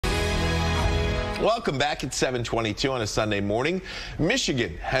Welcome back at 7:22 on a Sunday morning.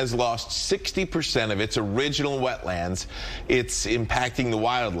 Michigan has lost 60% of its original wetlands. It's impacting the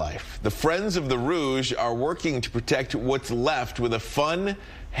wildlife. The Friends of the Rouge are working to protect what's left with a fun,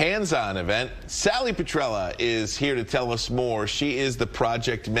 hands-on event. Sally Petrella is here to tell us more. She is the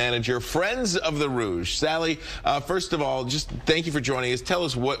project manager, Friends of the Rouge. Sally, first of all, just thank you for joining us. Tell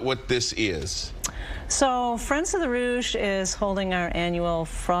us what this is. So Friends of the Rouge is holding our annual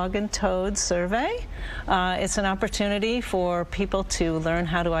Frog and Toad survey. It's an opportunity for people to learn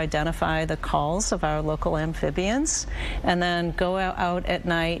how to identify the calls of our local amphibians and then go out at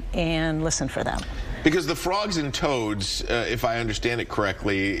night and listen for them. Because the frogs and toads, if I understand it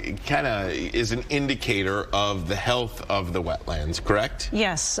correctly, kind of is an indicator of the health of the wetlands, correct?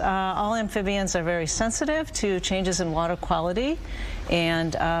 Yes, all amphibians are very sensitive to changes in water quality,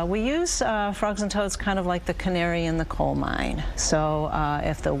 and we use frogs and toads kind of like the canary in the coal mine. So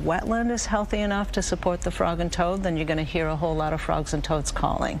if the wetland is healthy enough to support the frog and toad, then you're going to hear a whole lot of frogs and toads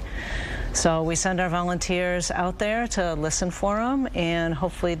calling. So we send our volunteers out there to listen for them, and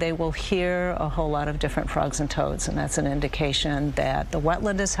hopefully they will hear a whole lot of different frogs and toads, and that's an indication that the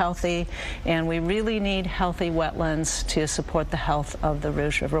wetland is healthy, and we really need healthy wetlands to support the health of the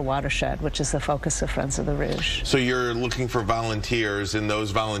Rouge River watershed, which is the focus of Friends of the Rouge. So you're looking for volunteers, and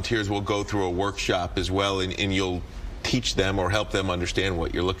those volunteers will go through a workshop as well, and you'll teach them or help them understand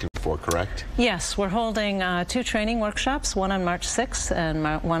what you're looking for, correct? Yes, we're holding 2 training workshops, one on March 6th and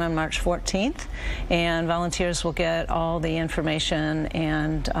one on March 14th, and volunteers will get all the information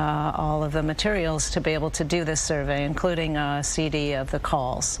and all of the materials to be able to do this survey, including a CD of the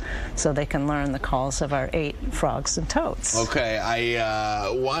calls, so they can learn the calls of our 8 frogs and toads. Okay, I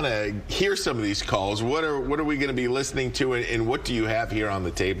want to hear some of these calls. What are we going to be listening to, and what do you have here on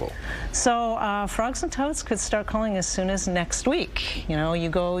the table? So frogs and toads could start calling as soon as next week. You know,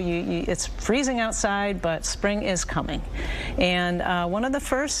 it's freezing outside, but spring is coming. And one of the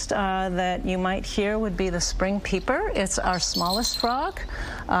first that you might hear would be the spring peeper. It's our smallest frog,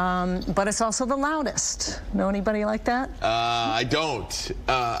 but it's also the loudest. Know anybody like that? I don't.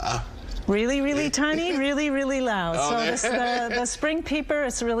 Really, really tiny, really, really loud. Oh, so the spring peeper,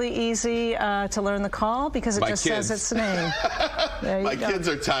 it's really easy to learn the call because it just says its name. My kids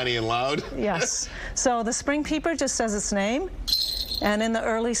are tiny and loud. Yes. So the spring peeper just says its name. And in the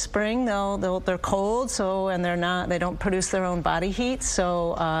early spring, they're cold, and they don't produce their own body heat,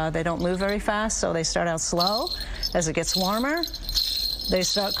 so they don't move very fast, so they start out slow. As it gets warmer, they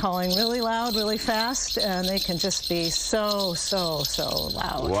start calling really loud, really fast, and they can just be so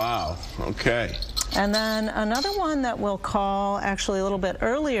loud. Wow, okay. And then another one that will call actually a little bit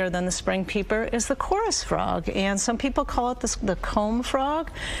earlier than the spring peeper is the chorus frog. And some people call it the comb frog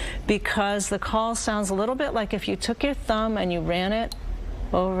because the call sounds a little bit like if you took your thumb and you ran it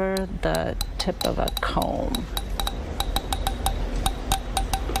over the tip of a comb.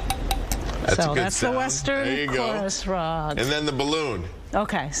 That's sound. the western chorus frog. And then the balloon.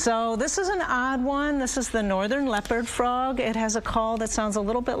 Okay, so this is an odd one. This is the northern leopard frog. It has a call that sounds a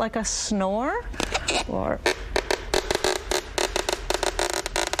little bit like a snore.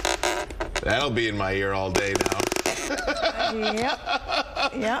 That'll be in my ear all day now.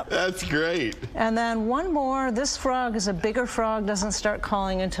 Yep. That's great. And then one more. This frog is a bigger frog, doesn't start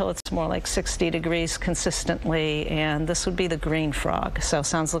calling until it's more like 60 degrees consistently, and this would be the green frog. So it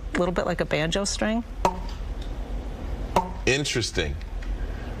sounds a little bit like a banjo string. Interesting.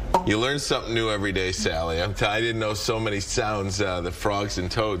 You learn something new every day, Sally. I didn't know so many sounds the frogs and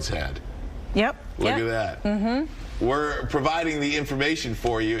toads had. Yep. Look at that. Mm-hmm. We're providing the information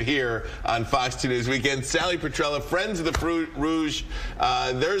for you here on Fox 2 News Weekend. Sally Petrella, Friends of the Rouge.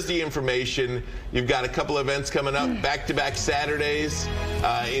 There's the information. You've got a couple events coming up, back-to-back Saturdays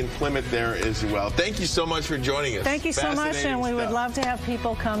in Plymouth there as well. Thank you so much for joining us. Thank you so much, and we would love to have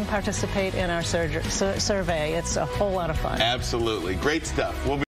people come participate in our survey. It's a whole lot of fun. Absolutely. Great stuff. We'll be